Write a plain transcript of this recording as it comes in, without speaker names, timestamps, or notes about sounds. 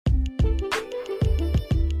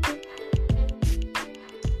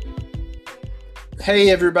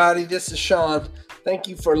Hey everybody, this is Sean. Thank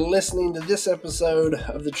you for listening to this episode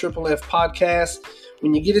of the Triple F Podcast.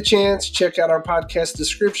 When you get a chance, check out our podcast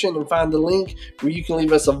description and find the link where you can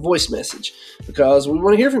leave us a voice message because we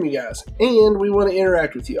want to hear from you guys and we want to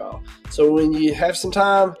interact with you all. So when you have some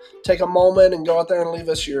time, take a moment and go out there and leave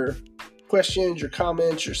us your questions, your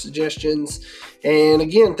comments, your suggestions. And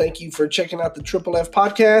again, thank you for checking out the Triple F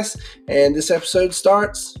Podcast. And this episode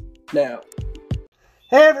starts now.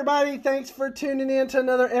 Hey everybody, thanks for tuning in to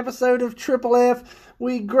another episode of Triple F.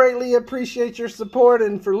 We greatly appreciate your support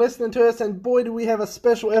and for listening to us, and boy do we have a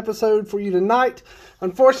special episode for you tonight.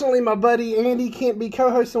 Unfortunately, my buddy Andy can't be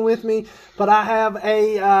co-hosting with me, but I have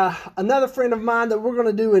another friend of mine that we're going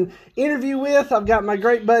to do an interview with. I've got my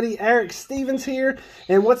great buddy Eric Stevens here,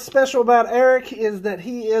 and what's special about Eric is that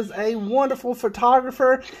he is a wonderful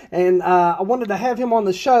photographer, and I wanted to have him on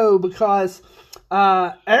the show because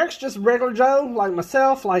Eric's just regular Joe, like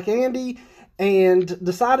myself, like Andy, and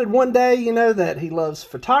decided one day, that he loves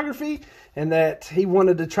photography and that he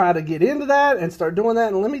wanted to try to get into that and start doing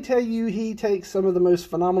that. And let me tell you, he takes some of the most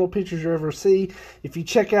phenomenal pictures you ever see. If you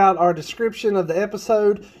check out our description of the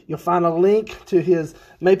episode, you'll find a link to his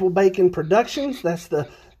Maple Bacon Productions. That's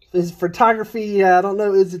his photography. I don't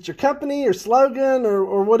know, is it your company or slogan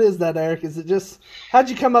or what is that, Eric? Is it just, how'd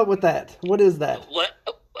you come up with that? What is that?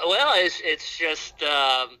 Well, it's just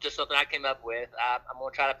something I came up with. I'm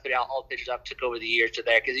going to try to put out all the pictures I've took over the years to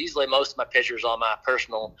there, because usually most of my pictures on my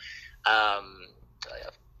personal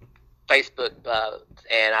Facebook,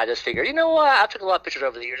 and I just figured, I took a lot of pictures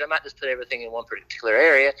over the years. I might just put everything in one particular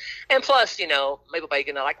area. And plus, maple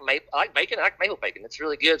bacon. I like bacon. I like maple bacon. It's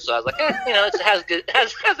really good. So I was like, it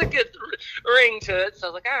has a good ring to it. So I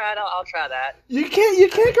was like, all right, I'll try that. You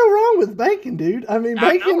can't go wrong with bacon, dude. I mean,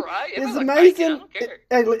 bacon is amazing.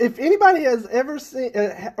 If anybody has ever seen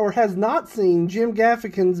or has not seen Jim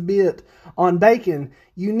Gaffigan's bit on bacon,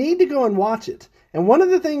 you need to go and watch it. And one of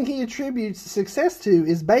the things he attributes success to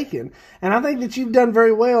is bacon. And I think that you've done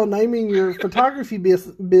very well naming your photography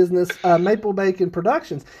business Maple Bacon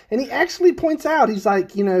Productions. And he actually points out, he's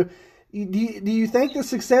like, do you think the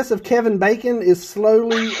success of Kevin Bacon is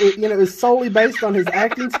solely based on his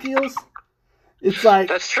acting skills? It's like,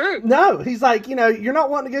 that's true. No, he's like, you're not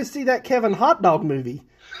wanting to go see that Kevin hot dog movie.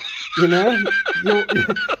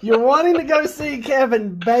 You're wanting to go see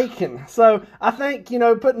Kevin Bacon. So I think,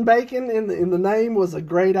 putting bacon in the name was a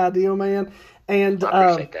great idea, man. And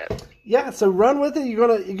I appreciate that. Yeah, so run with it. You're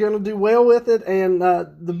gonna do well with it. And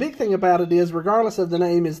the big thing about it is, regardless of the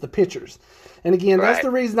name, is the pictures. And again, right. That's the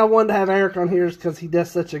reason I wanted to have Eric on here, is because he does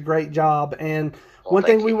such a great job. And one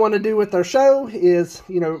thing we want to do with our show is,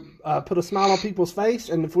 put a smile on people's face.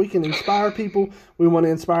 And if we can inspire people, we want to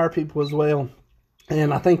inspire people as well.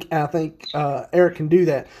 And I think Eric can do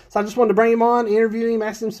that. So I just wanted to bring him on, interview him,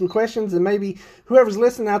 ask him some questions, and maybe whoever's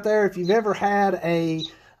listening out there, if you've ever had a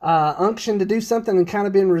unction to do something and kind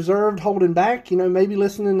of been reserved, holding back, maybe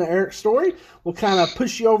listening to Eric's story will kind of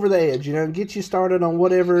push you over the edge, and get you started on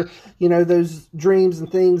whatever, those dreams and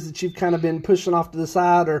things that you've kind of been pushing off to the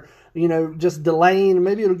side or, just delaying.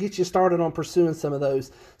 Maybe it'll get you started on pursuing some of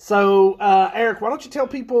those. So, Eric, why don't you tell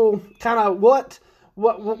people kind of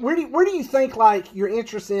where do you think like your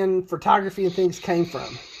interest in photography and things came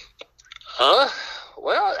from?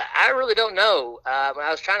 Well, I really don't know. When I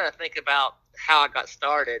was trying to think about how I got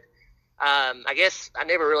started, I guess I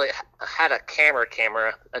never really had a camera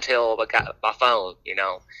until I got my phone,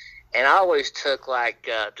 and I always took like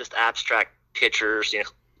just abstract pictures,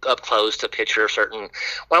 up close to picture certain.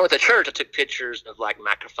 When I went to church, I took pictures of like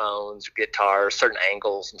microphones, guitars, certain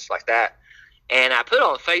angles and stuff like that, and I put it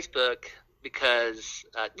on Facebook because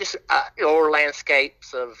or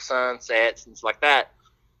landscapes of sunsets and stuff like that.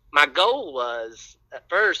 My goal was at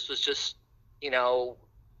first was just, well,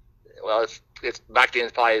 it's back then,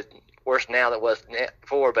 it's probably worse now than it was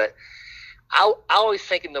before, but I always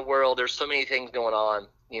think in the world there's so many things going on,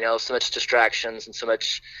 so much distractions and so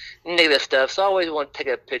much negative stuff. So I always want to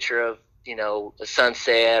take a picture of, a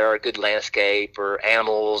sunset or a good landscape or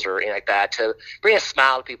animals or anything like that to bring a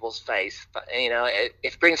smile to people's face.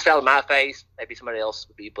 If it brings a smile to my face, maybe somebody else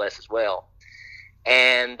would be blessed as well.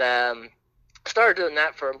 And started doing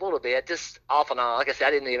that for a little bit, just off and on. Like I said,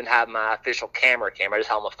 I didn't even have my official camera. I just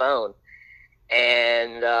had my phone.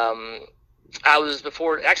 And I was,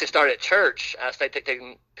 before it actually started at church, I started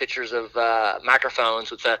taking pictures of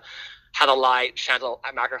microphones with how the light shines on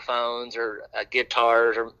microphones or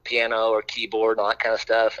guitars or piano or keyboard and all that kind of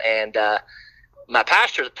stuff. And my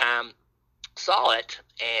pastor at the time saw it,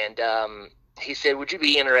 and he said, would you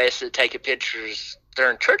be interested in taking pictures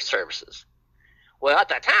during church services? Well, at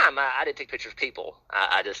that time, I didn't take pictures of people.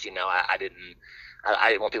 I just, I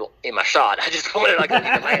didn't want people in my shot. I just wanted like a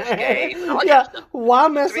landscape. And all that Yeah, stuff. why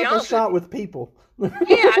mess To be up a honest shot with people? Yeah,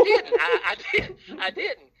 I didn't. I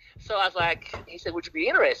didn't. So I was like, he said, would you be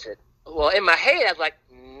interested? Well, in my head, I was like,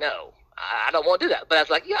 no, I don't want to do that. But I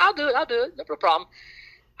was like, yeah, I'll do it. No problem.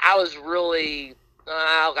 I was really,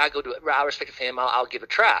 I'll go do it. I respect him. I'll give it a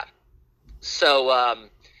try. So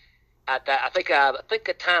at that, I think at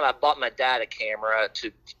the time I bought my dad a camera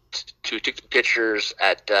to take some pictures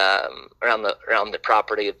at around the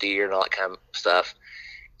property of deer and all that kind of stuff.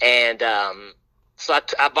 And so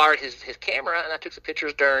I borrowed his camera and I took some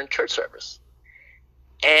pictures during church service.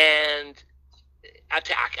 And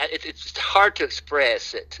it's hard to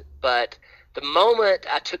express it, but the moment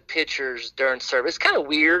I took pictures during service, it's kind of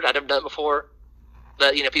weird. I've never done it before,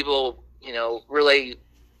 but people really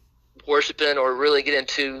worshiping or really get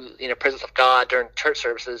into presence of God during church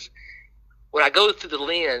services. When I go through the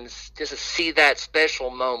lens, just to see that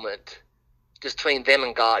special moment just between them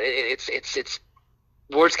and God, it's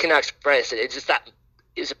words cannot express it. It's just that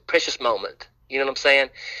it's a precious moment. You know what I'm saying?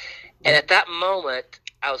 And at that moment,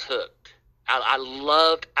 I was hooked.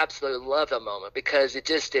 I absolutely loved that moment because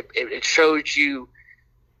it showed you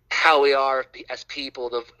how we are as people,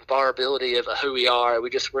 the vulnerability of who we are.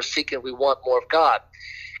 We want more of God.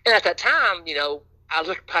 And at that time, I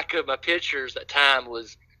look back at my pictures. That time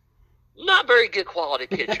was not very good quality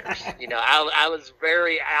pictures. I was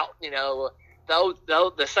very out.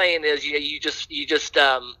 Though the saying is, you just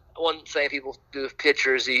one saying people do with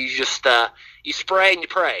pictures, you just you spray and you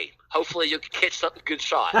pray. Hopefully you'll catch something good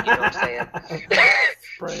shot. You know what I'm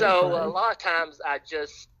saying? So a lot of times I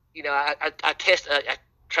just, I test, I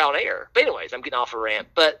trial and error. But anyways, I'm getting off a rant.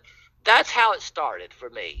 But that's how it started for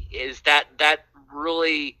me. Is that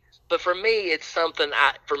really? But for me, it's something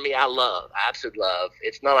I love. I absolutely love.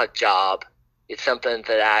 It's not a job. It's something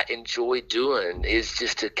that I enjoy doing. Is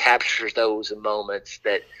just to capture those moments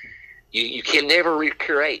that you can never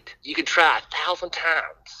recreate. You can try 1,000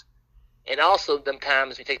 times. And also,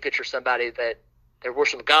 sometimes you take a picture of somebody that they're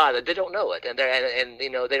worshiping God that they don't know it, and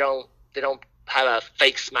they don't have a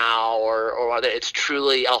fake smile or it's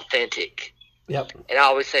truly authentic. Yep. And I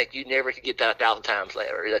always think you never can get that 1,000 times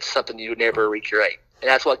later. That's something you would never recreate, and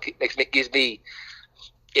that's what gives me.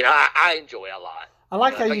 I enjoy it a lot. I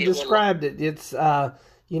like how you described it. It's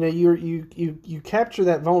you capture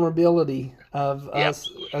that vulnerability of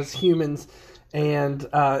us as humans. And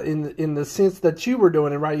in the sense that you were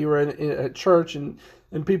doing it, right? You were at church and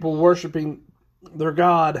people worshiping their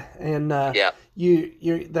God, and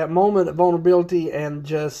you that moment of vulnerability and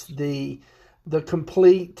just the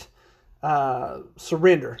complete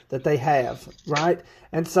surrender that they have, right?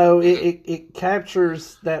 And so it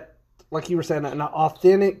captures that, like you were saying, an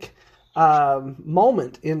authentic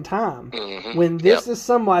moment in time when this is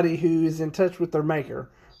somebody who is in touch with their Maker.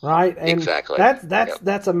 Right, and exactly.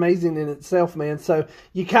 That's amazing in itself, man. So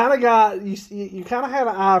you kind of you kind of had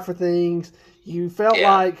an eye for things. You felt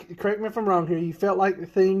like, correct me if I'm wrong here, you felt like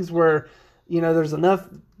things were, there's enough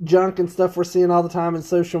junk and stuff we're seeing all the time in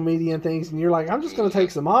social media and things, and you're like, I'm just going to take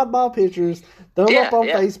some oddball pictures, throw them up on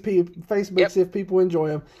Facebook, see if people enjoy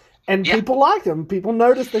them. And people liked them. People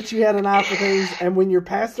noticed that you had an eye for things, and when your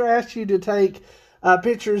pastor asked you to take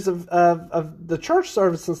pictures of the church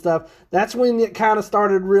service and stuff, that's when it kind of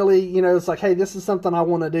started really, it's like, hey, this is something I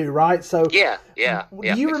want to do, right? So do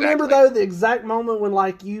you remember though the exact moment when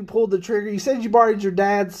like you pulled the trigger? You said you borrowed your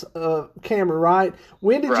dad's camera, right?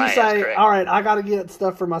 When did you say, all right, I got to get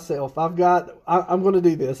stuff for myself? I'm going to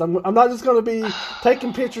do this. I'm not just going to be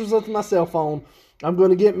taking pictures with my cell phone. I'm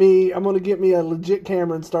going to get me a legit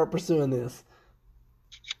camera and start pursuing this.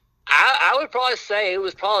 I would probably say it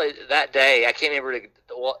was probably that day. I can't remember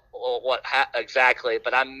what exactly,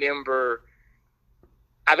 but I remember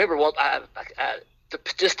one. I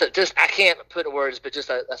can't put in words, but just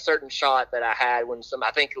a certain shot that I had when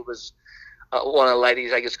I think it was one of the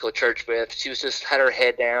ladies I used to go to church with. She was just had her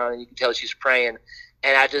head down, and you can tell she was praying.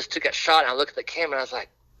 And I just took a shot, and I looked at the camera, and I was like,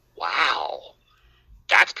 "Wow,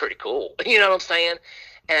 that's pretty cool." You know what I'm saying?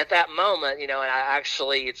 And at that moment,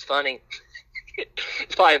 it's funny.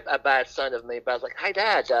 It's probably a bad son of me, but I was like, "Hey,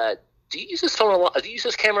 Dad, do you use this phone a lot? Do you use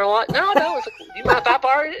this camera a lot?" No. It's like, "Do you mind if I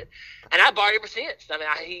borrow it?" And I borrowed it ever since. I mean,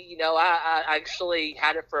 I actually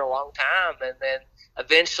had it for a long time, and then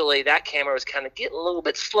eventually that camera was kind of getting a little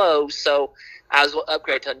bit slow, so I was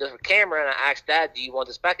upgraded to a different camera. And I asked Dad, "Do you want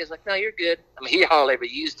this back?" He's like, "No, you're good." I mean, he hardly ever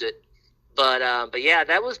used it, but yeah,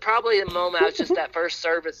 that was probably the moment. I was just that first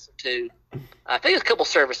service to, I think it was a couple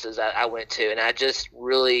services I went to, and I just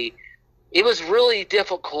really. It was really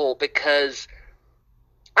difficult because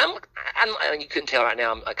You couldn't tell right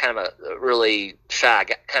now. I'm kind of a really shy,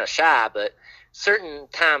 but certain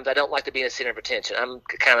times I don't like to be in the center of attention. I'm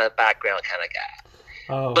kind of a background kind of guy.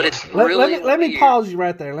 Oh, but it's really let me pause you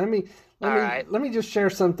right there. Let me just share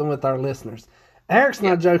something with our listeners. Eric's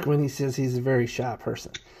not joking when he says he's a very shy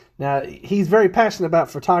person. Now, he's very passionate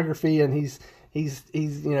about photography, and he's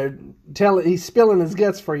spilling his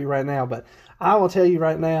guts for you right now. But I will tell you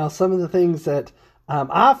right now, some of the things that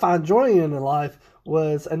I find joy in life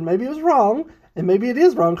was, and maybe it was wrong, and maybe it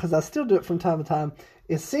is wrong because I still do it from time to time,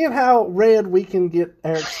 is seeing how red we can get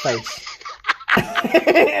Eric's face.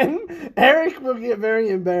 And Eric will get very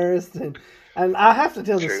embarrassed, and I have to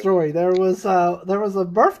tell the story. There was a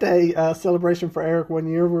birthday celebration for Eric one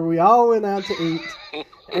year where we all went out to eat,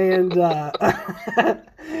 and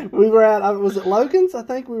we were at, was it Logan's? I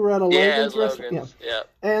think we were at a Logan's restaurant. Yeah.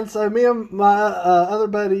 And so me and my other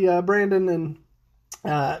buddy Brandon, and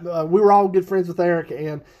we were all good friends with Eric,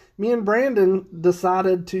 and me and Brandon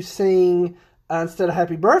decided to sing, instead of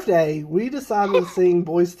Happy Birthday, we decided to sing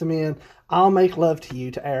Boyz II Men, I'll Make Love to You,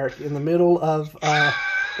 to Eric in the middle of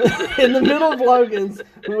Logan's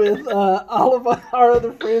with all of our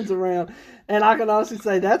other friends around. And I can honestly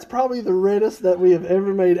say that's probably the reddest that we have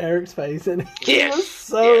ever made Eric's face. And he was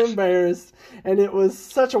so embarrassed. And it was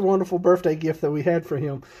such a wonderful birthday gift that we had for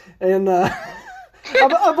him. And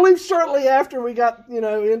I believe shortly after we got,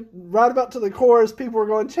 right about to the chorus, people were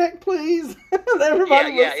going, check, please. And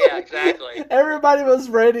everybody exactly. Everybody was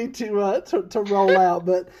ready to roll out.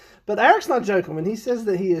 But Eric's not joking when he says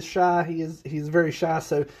that he is shy. He's very shy.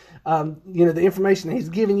 So, the information that he's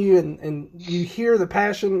giving you, and you hear the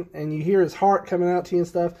passion and you hear his heart coming out to you and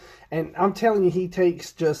stuff. And I'm telling you, he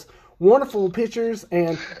takes just wonderful pictures.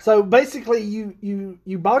 And so basically you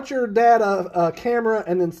bought your dad a camera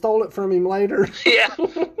and then stole it from him later. Yeah,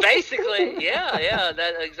 basically. Yeah.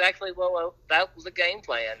 That exactly. Well, that was the game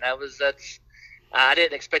plan. I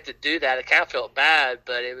didn't expect to do that. I kind of felt bad,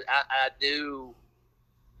 but I knew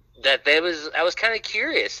that I was kind of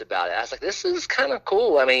curious about it. I was like, this is kind of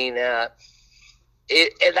cool. I mean, I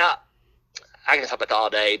can talk about that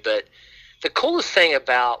all day, but the coolest thing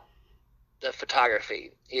about the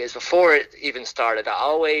photography is before it even started,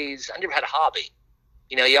 I never had a hobby.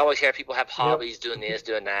 You always hear people have hobbies, doing this,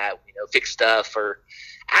 doing that, fix stuff, or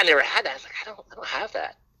I never had that. I was like, I don't have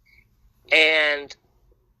that. And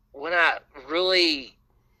when I really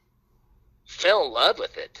fell in love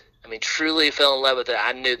with it, truly fell in love with it,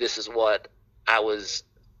 I knew this is what I was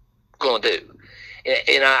going to do.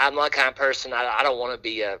 And I'm not the kind of person, I don't want to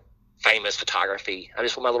be a famous photography. I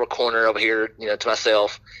just want my little corner over here, to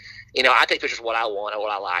myself. I take pictures of what I want and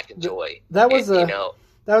what I like, enjoy. That was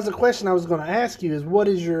a question I was going to ask you, is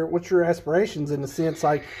what's your aspirations, in the sense,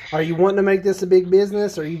 like, are you wanting to make this a big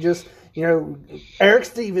business, or are you just, Eric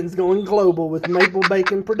Stevens going global with Maple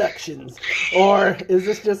Bacon Productions? Or is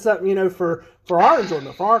this just something, for our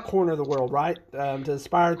enjoyment, for our corner of the world, right? To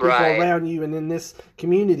inspire people around you and in this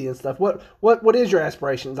community and stuff. What is your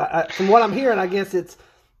aspirations? From what I'm hearing, I guess it's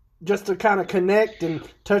just to kind of connect and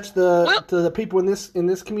touch to the people in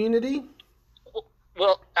this community.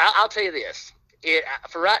 Well, I'll tell you this.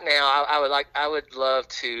 For right now, I would love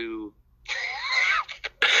to.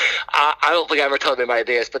 I don't think I ever told anybody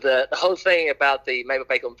this, but the whole thing about the Maple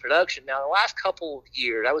Bacon Production. Now, the last couple of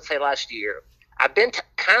years, I would say last year, I've been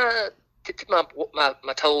kind of dipped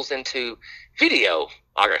my toes into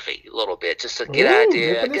videography a little bit, just to get an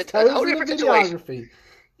idea, get a whole different situation.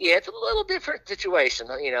 Yeah, it's a little different situation,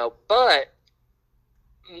 but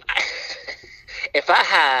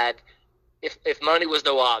if money was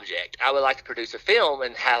no object, I would like to produce a film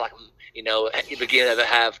and have, like, at the beginning of it,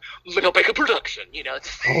 have Maple Bacon Production,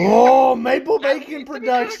 Maple Bacon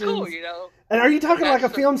Productions. Cool, And are you talking like a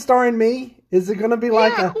film starring me? Is it going to be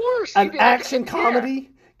like an action comedy?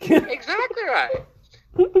 Exactly right.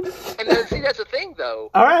 And then, see, that's the thing, though.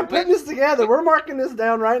 All right, I'm putting this together. We're marking this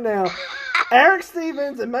down right now. Eric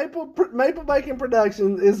Stevens and Maple Bacon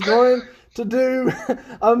Productions is going to do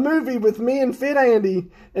a movie with me and Fit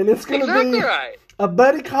Andy, and it's going to be a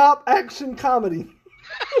buddy cop action comedy.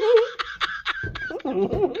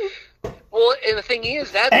 Well, and the thing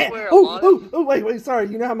is, that's where a lot of... wait, sorry.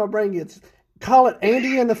 You know how my brain gets. Call it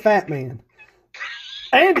Andy and the Fat Man.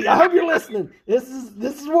 Andy, I hope you're listening. This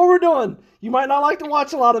is what we're doing. You might not like to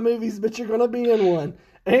watch a lot of movies, but you're going to be in one.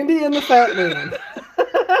 Andy and the Fat Man.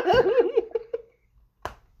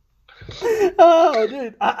 Oh,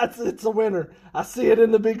 dude, it's a winner. I see it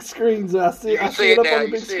in the big screens. I see it up on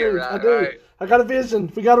the big screens. Right, I do. Right. I got a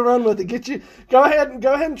vision. We got to run with it. Go ahead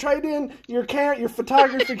and trade in your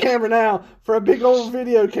photography camera now for a big old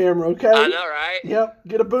video camera. Okay. I know, right? Yep.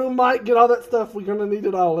 Get a boom mic. Get all that stuff. We're gonna need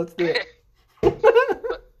it all. Let's do it.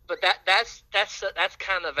 that's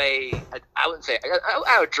kind of I wouldn't say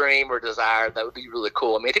a dream or desire that would be really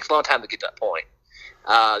cool. I mean, it takes a long time to get to that point.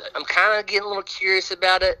 I'm kind of getting a little curious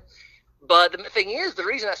about it, but the thing is, the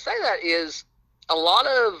reason I say that is a lot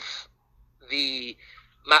of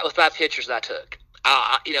with my pictures that I took.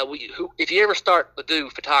 If you ever start to do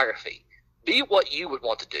photography, be what you would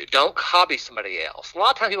want to do. Don't copy somebody else. A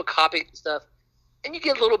lot of times people copy stuff, and you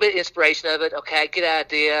get a little bit of inspiration of it. Okay, I get an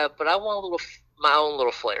idea, but I want my own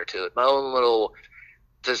little flair to it, my own little,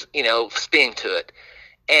 spin to it.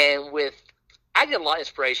 And I get a lot of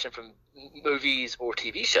inspiration from movies or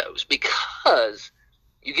TV shows because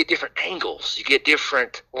you get different angles, you get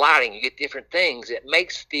different lighting, you get different things. It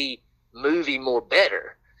makes the movie more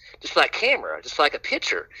better. Just like camera, just like a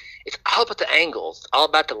picture. It's all about the angles. It's all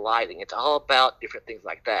about the lighting. It's all about different things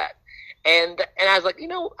like that. And I was like,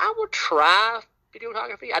 I will try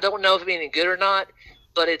videography. I don't know if it'll be any good or not,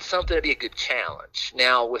 but it's something that'd be a good challenge.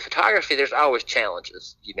 Now, with photography, there's always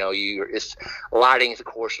challenges. It's lighting is, of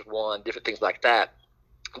course, one, different things like that.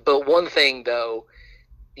 But one thing, though,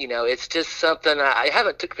 it's just something I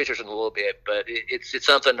haven't took pictures in a little bit, but it's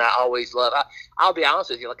something I always love. I'll be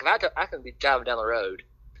honest with you. Like, if I can be driving down the road,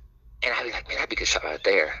 and I'd be like, man, that'd be a good shot right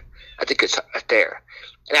there. That's a good shot right there.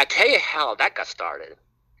 And I tell you how that got started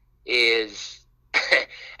is I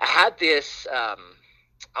had this, I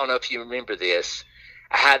don't know if you remember this.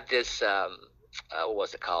 I had this, what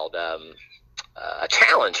was it called? A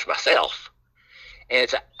challenge for myself. And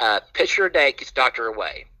it's a picture a day keeps the doctor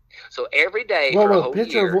away. So every day for a whole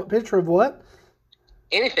year. Picture of what?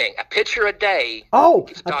 Anything. A picture a day. Oh,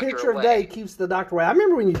 a picture a day keeps the doctor away. I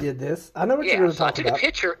remember when you did this. I know what you're going to talk about. I took a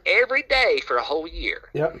picture every day for a whole year.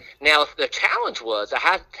 Yep. Now, the challenge was I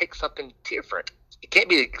had to take something different. It can't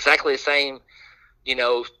be exactly the same,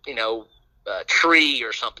 tree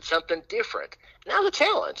or something different. And that was a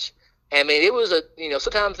challenge. I mean, it was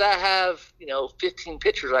sometimes I have, 15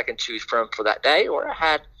 pictures I can choose from for that day, or I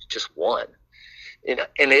had just one. And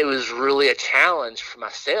it was really a challenge for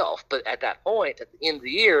myself. But at that point, at the end of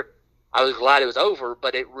the year, I was glad it was over,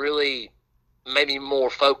 but it really made me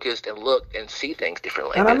more focused and look and see things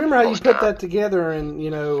differently. And I remember how you put that together and,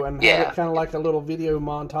 and had it kind of like a little video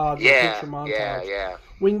montage, picture montage. Yeah.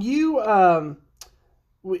 When you,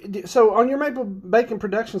 so on your Maple Bacon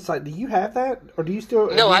production site, do you have that? Or do you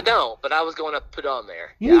still? No, I don't, but I was going to put it on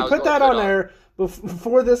there. You need to put that on there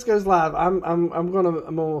before this goes live. I'm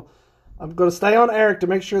going to stay on Eric to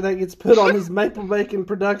make sure that gets put on his Maple Bacon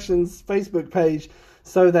Productions Facebook page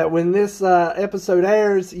so that when this episode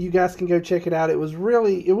airs, you guys can go check it out. It was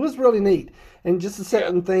really neat. And just to sit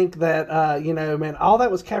and think that, man, all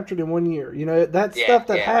that was captured in 1 year. That stuff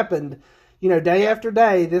that happened, day after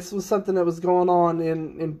day, this was something that was going on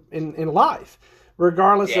in life,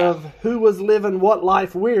 regardless of who was living what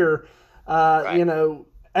life where,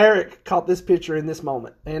 Eric caught this picture in this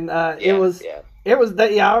moment. And it was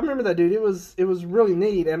that. Yeah, I remember that, dude. It was really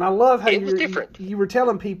neat, and I love how you were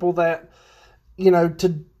telling people that,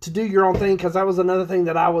 to do your own thing, because that was another thing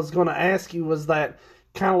that I was going to ask you was that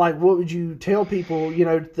kind of like what would you tell people,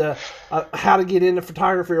 how to get into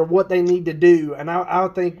photography or what they need to do, and I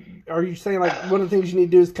would think, are you saying like one of the things you need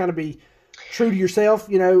to do is kind of be true to yourself,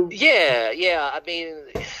 Yeah. I mean,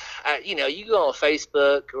 you go on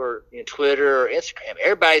Facebook or Twitter or Instagram,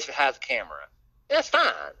 everybody has a camera. That's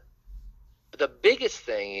fine. But the biggest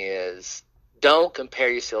thing is don't compare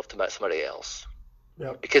yourself to somebody else.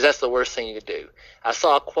 Yep. Because that's the worst thing you could do. I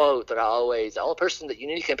saw a quote that the only person that you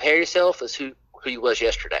need to compare yourself is who you was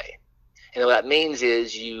yesterday. And what that means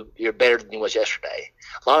is you're better than you was yesterday.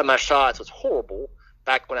 A lot of my shots was horrible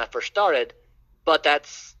back when I first started, but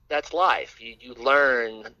that's life. You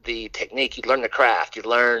learn the technique, you learn the craft, you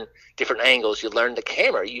learn different angles, you learn the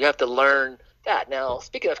camera. You have to learn that. Now,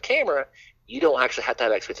 speaking of camera, you don't actually have to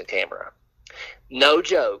have experience in camera. No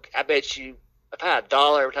joke. I bet you, if I had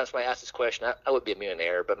 $1 every time somebody asked this question, I would be a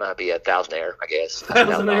millionaire, but might be a thousandaire, I guess.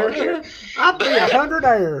 $1,000. I'd be $100.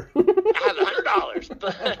 I have $100.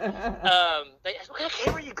 But they asked, what kind of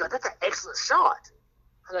camera you got? That's an excellent shot.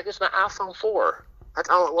 I was like, it's my iPhone 4. That's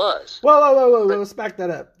all it was. Whoa. Let's back that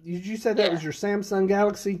up. You said that was your Samsung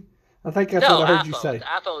Galaxy? I think that's what I heard you say. The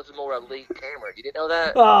iPhone is a more elite camera. You didn't know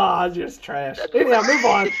that? Just trash. Anyhow,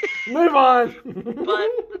 move on.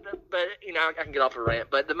 But I can get off a rant.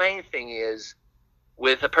 But the main thing is,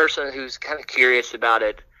 with a person who's kind of curious about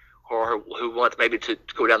it, or who wants maybe to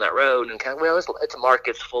go down that road and kind of, it's a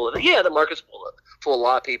market's full of the market's full of a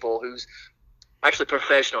lot of people who's actually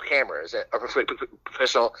professional cameras or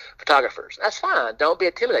professional photographers. That's fine. Don't be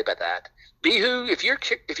intimidated by that. Be who. If you're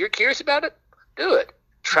curious about it, do it.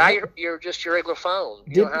 Try your regular phone.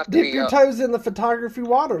 You don't have to dip be your toes in the photography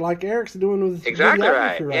water like Eric's doing with exactly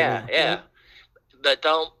videography right. now. Yeah. But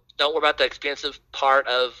don't worry about the expensive part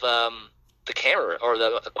of the camera or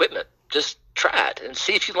the equipment. Just try it and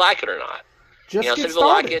see if you like it or not. Just some get people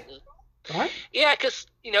started. like it. Right? Yeah, because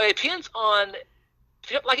it depends on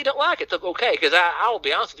if you don't like it, don't like it. It's okay. Because I will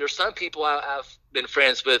be honest with you, there's some people I've been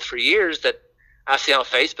friends with for years that I see on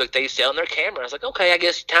Facebook they selling their camera. I was like, okay, I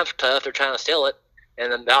guess times are tough. They're trying to sell it,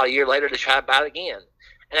 and then about a year later they try to buy it again.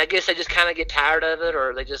 And I guess they just kind of get tired of it,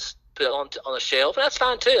 or they just put it on the shelf. And that's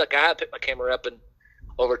fine too. Like I haven't picked my camera up in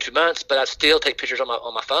over 2 months, but I still take pictures on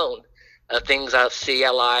my phone of things I see I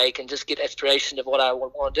like, and just get inspiration of what I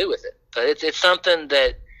want to do with it. But it's something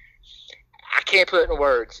that I can't put in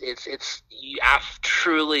words. I've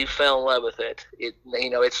truly fell in love with it.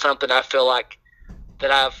 It's something I feel like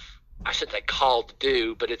that I shouldn't say called to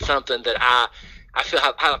do, but it's something that I feel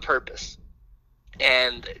have a purpose.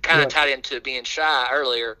 And kind of tied into being shy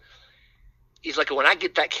earlier, he's like, when I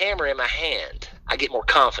get that camera in my hand, I get more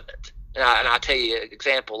confident. And I'll tell you an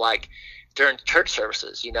example, like during church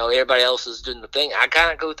services, everybody else is doing the thing. I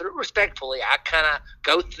kind of go through respectfully. I kind of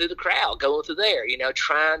go through the crowd, going through there,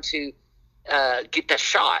 trying to get that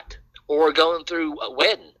shot, or going through a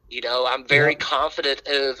wedding. I'm very confident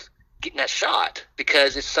of getting that shot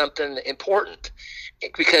because it's something important.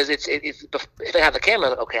 Because it's if I have the camera,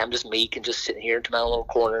 okay, I'm just meek and just sitting here into my own little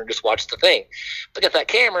corner and just watch the thing. But if that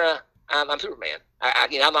camera, I'm Superman.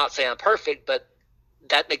 I'm not saying I'm perfect, but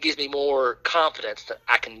that gives me more confidence that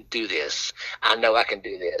I can do this. I know I can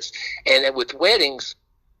do this. And then with weddings,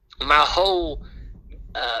 my whole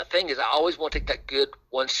thing is I always want to take that good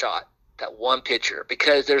one shot, that one picture,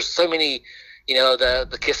 because there's so many,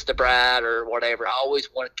 the kiss the bride or whatever. I always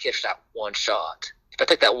want to catch that one shot. If I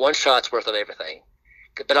take that one shot, it's worth of everything.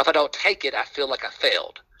 But if I don't take it, I feel like I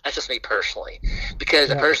failed. That's just me personally, because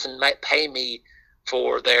a person might pay me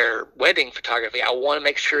for their wedding photography. I want to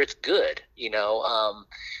make sure it's good,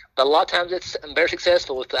 but a lot of times I'm very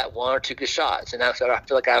successful with that one or two good shots, and I feel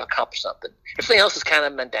like I've accomplished something. Everything else is kind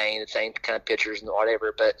of mundane, the same kind of pictures and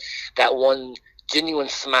whatever, but that one genuine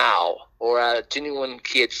smile or a genuine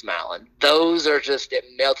kid smiling, those are just, it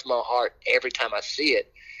melts my heart every time I see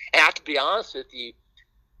it. And I have to be honest with you,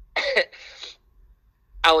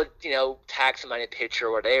 I would, tag somebody a picture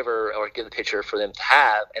or whatever, or give a picture for them to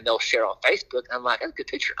have, and they'll share on Facebook. I'm like, that's a good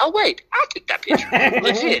picture. Oh, wait, I took that picture.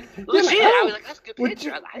 Legit. I was like, that's a good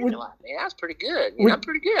picture. I didn't know, man, that's pretty good. I'm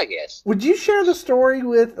pretty good, I guess. Would you share the story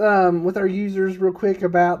with our users real quick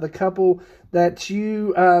about the couple that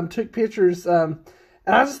you took pictures? And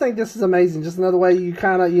I just think this is amazing. Just another way you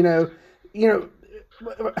kind of,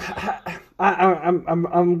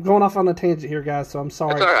 I'm going off on a tangent here, guys, so I'm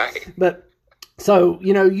sorry. That's all right. But so,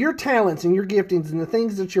 your talents and your giftings and the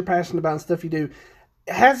things that you're passionate about and stuff you do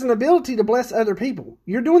has an ability to bless other people.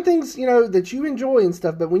 You're doing things, that you enjoy and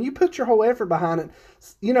stuff, but when you put your whole effort behind it,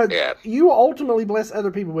 you will ultimately bless other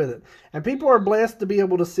people with it. And people are blessed to be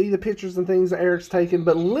able to see the pictures and things that Eric's taken,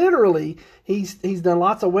 but literally he's done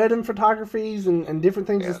lots of wedding photographies and different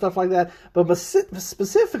things and stuff like that. But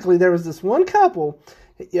specifically, there was this one couple.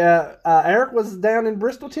 Eric was down in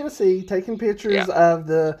Bristol, Tennessee, taking pictures of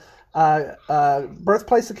the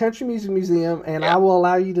birthplace of Country Music Museum, and I will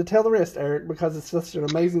allow you to tell the rest, Eric, because it's such an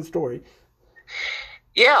amazing story.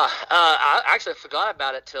 Yeah, I actually forgot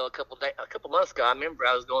about it till a couple months ago. I remember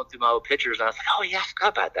I was going through my old pictures, and I was like, "Oh yeah, I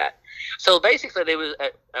forgot about that." So basically, they was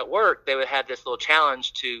at work. They would have this little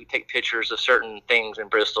challenge to take pictures of certain things in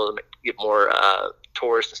Bristol to get more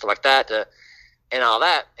tourists and stuff like that, and all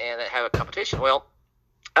that, and have a competition. Well,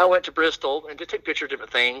 I went to Bristol and to take pictures of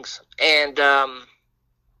different things, and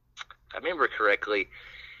I remember correctly,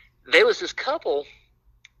 there was this couple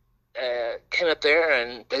came up there,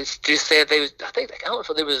 and they just said they was, I don't know if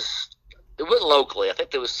it wasn't locally. I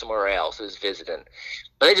think they was somewhere else. It was visiting,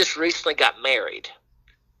 but they just recently got married,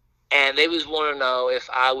 and they was want to know if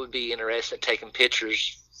I would be interested in taking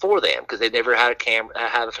pictures for them because they never had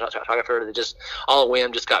a photographer. They just all of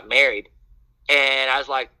them just got married, and I was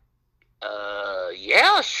like,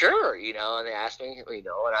 yeah, sure, And they asked me, and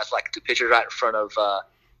I was like, took pictures right in front of.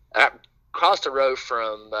 I crossed the road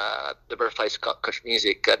from the birthplace of Country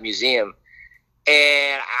Music Museum,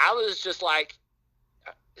 and I was just like,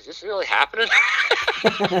 is this really happening?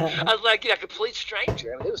 I was like, a complete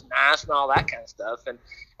stranger. I mean, it was nice and all that kind of stuff. And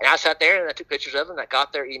I sat there and I took pictures of them. I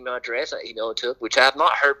got their email address. I emailed it to them, which I have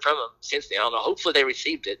not heard from them since then. I don't know. Hopefully they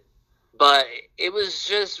received it. But it was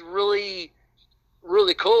just really,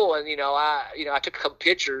 really cool. And, I took a couple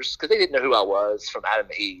pictures because they didn't know who I was from Adam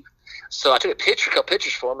and Eve. So I took a couple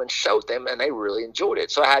pictures for them and showed them, and they really enjoyed it.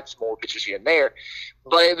 So I had some more pictures here and there.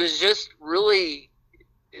 But it was just really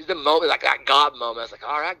the moment, like that God moment. I was like,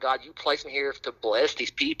 all right, God, you placed me here to bless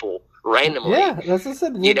these people randomly. Yeah, that's what I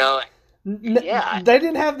said. You know, yeah, they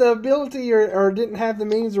didn't have the ability or didn't have the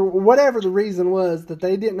means or whatever the reason was that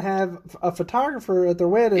they didn't have a photographer at their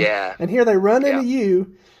wedding. Yeah. And here they run into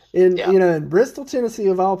you in in Bristol, Tennessee,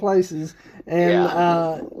 of all places,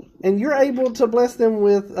 and you're able to bless them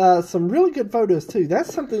with some really good photos too.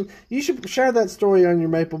 That's something you should share that story on your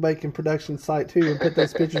Maple Bacon production site too, and put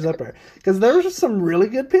those pictures up there because there were some really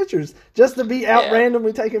good pictures. Just to be out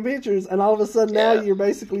randomly taking pictures, and all of a sudden now you're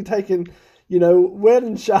basically taking,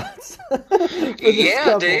 wedding shots.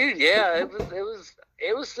 Yeah, dude. Yeah,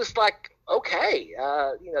 it was just like, okay,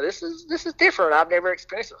 this is different. I've never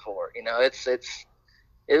experienced it before.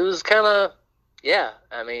 It was kind of,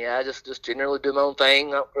 I mean, I just generally do my own thing.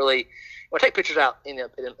 I don't really, when I take pictures out in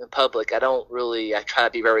public, I try to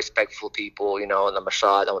be very respectful of people, and I'm a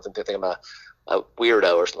shot. I don't want them to think I'm a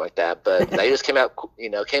weirdo or something like that. But they just came by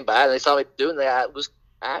and they saw me doing that.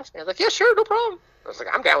 I asked me, I was like, yeah, sure, no problem. I was like,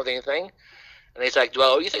 I'm down with anything. And he's like,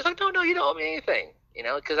 well, you think? Like, no, you don't owe me anything,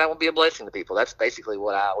 because I want to be a blessing to people. That's basically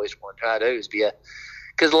what I always want to try to do is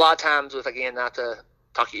because a lot of times with, again, not to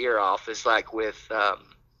talk your ear off, it's like with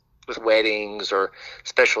weddings or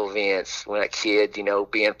special events when a kid,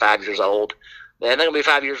 being 5 years old, they're not going to be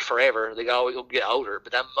 5 years forever. They always will get older,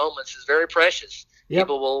 but that moments is very precious. Yep.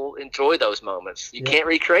 People will enjoy those moments. You can't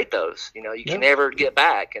recreate those. You can never get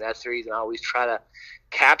back, and that's the reason I always try to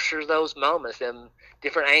capture those moments in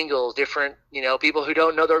different angles, different, people who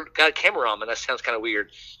don't know they've got a camera on them. That sounds kind of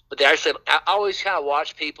weird, but I always kind of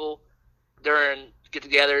watch people during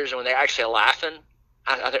get-togethers and when they're actually laughing.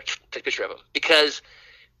 I take a picture of them because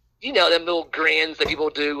them little grins that people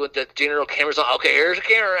do with the general cameras on. Okay, here's a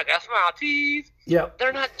camera. I got smile teeth. Yeah,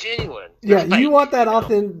 they're not genuine. They're fake, you want that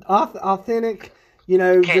authentic,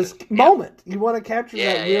 just moment. You want to capture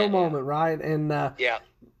that real moment, right? And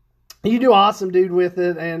you do awesome, dude, with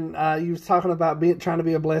it. And you was talking about trying to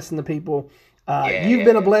be a blessing to people. You've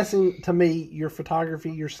been a blessing to me. Your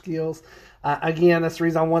photography, your skills. Again, that's the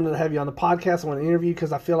reason I wanted to have you on the podcast. I want to interview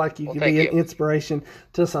because I feel like you could be an inspiration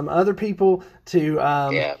to some other people to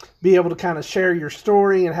be able to kind of share your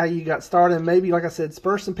story and how you got started. And maybe, like I said,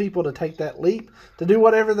 spur some people to take that leap, to do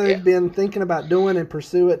whatever they've been thinking about doing and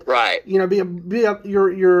pursue it. Right.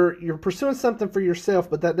 You're pursuing something for yourself,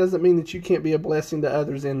 but that doesn't mean that you can't be a blessing to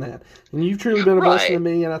others in that. And you've truly been a blessing to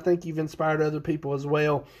me, and I think you've inspired other people as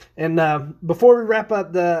well. And before we wrap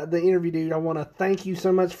up the interview, dude, I want to thank you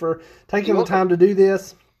so much for taking the time to do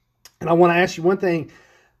this. And I want to ask you one thing.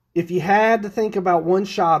 If you had to think about one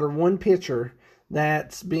shot or one picture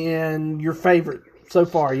that's been your favorite so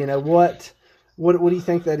far, what do you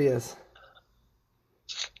think that is?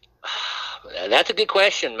 That's a good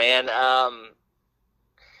question, man.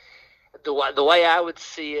 The way I would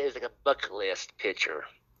see it is like a bucket list picture.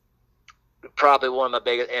 Probably one of my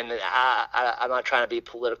biggest, and I'm not trying to be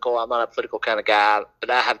political. I'm not a political kind of guy, but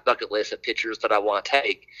I have a bucket list of pictures that I want to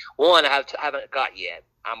take. One I haven't got yet,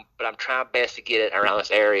 but I'm trying best to get it around this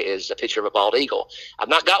area is a picture of a bald eagle. I've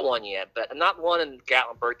not got one yet, but I'm not one in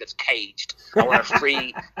Gatlinburg that's caged. I want a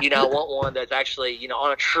free, I want one that's actually,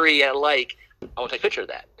 on a tree at a lake. I want to take a picture of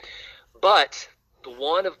that. But the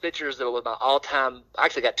one of pictures that was my all-time, I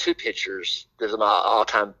actually got two pictures. There's my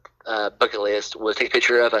all-time bucket list was take a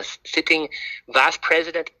picture of a sitting vice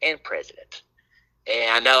president and president.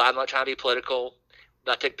 And I know I'm not trying to be political,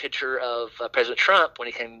 but I took a picture of President Trump when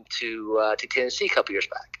he came to Tennessee a couple years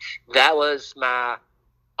back. That was my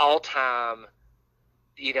all-time,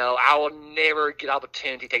 I will never get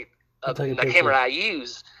opportunity to take the camera I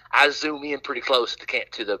use. I zoom in pretty close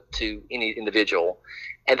to any individual.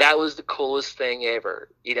 And that was the coolest thing ever.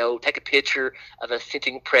 Take a picture of a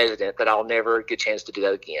sitting president that I'll never get a chance to do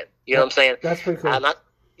that again. You know what I'm saying? That's pretty cool. I'm not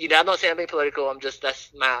saying I'm being political.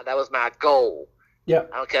 That was my goal. Yeah.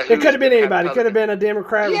 It could have been anybody. It could have been a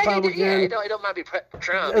Democrat, Republican. It don't might be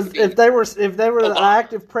Trump. If they were the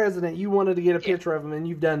active president, you wanted to get a picture of them, and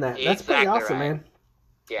you've done that. That's pretty awesome, man.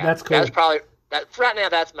 Yeah. That's cool. That's probably right now.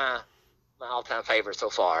 That's my all-time favorite so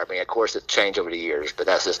far. I mean, of course, it's changed over the years, but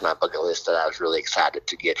that's just my bucket list that I was really excited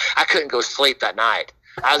to get. I couldn't go sleep that night.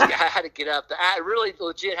 I had to get up. I really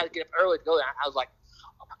legit had to get up early to go there. I was like,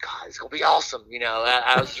 oh my God, it's going to be awesome.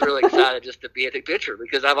 I was really excited just to be at the picture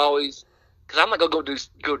because I'm not going to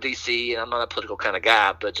go DC and I'm not a political kind of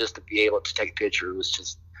guy, but just to be able to take a picture was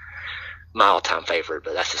just my all-time favorite,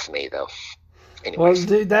 but that's just me though. Anyways.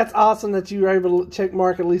 Well, dude, that's awesome that you were able to check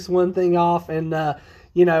mark at least one thing off. And,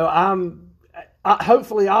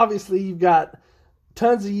 hopefully, obviously, you've got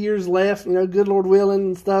tons of years left, good Lord willing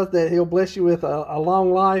and stuff, that He'll bless you with a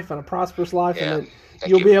long life and a prosperous life, and that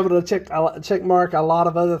you'll be able to check mark a lot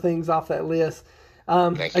of other things off that list.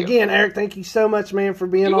 Again, Eric, thank you so much, man, for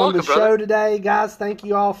being on the show today. Guys, thank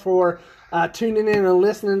you all for tuning in and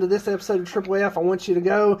listening to this episode of Triple F. I want you to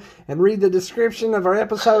go and read the description of our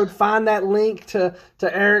episode. Find that link to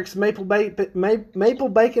Eric's Maple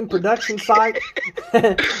Bacon production site.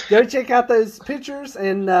 Go check out those pictures,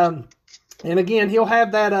 and again, he'll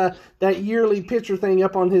have that yearly picture thing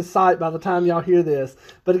up on his site by the time y'all hear this.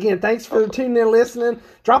 But again, thanks for tuning in and listening.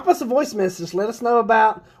 Drop us a voice message. Let us know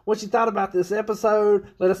about what you thought about this episode.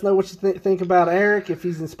 Let us know what you think about Eric, if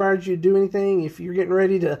he's inspired you to do anything, if you're getting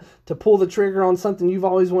ready to pull the trigger on something you've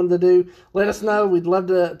always wanted to do. Let us know. We'd love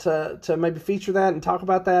to maybe feature that and talk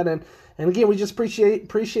about that. And again, we just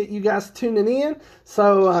appreciate you guys tuning in.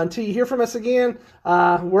 So until you hear from us again,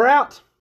 we're out.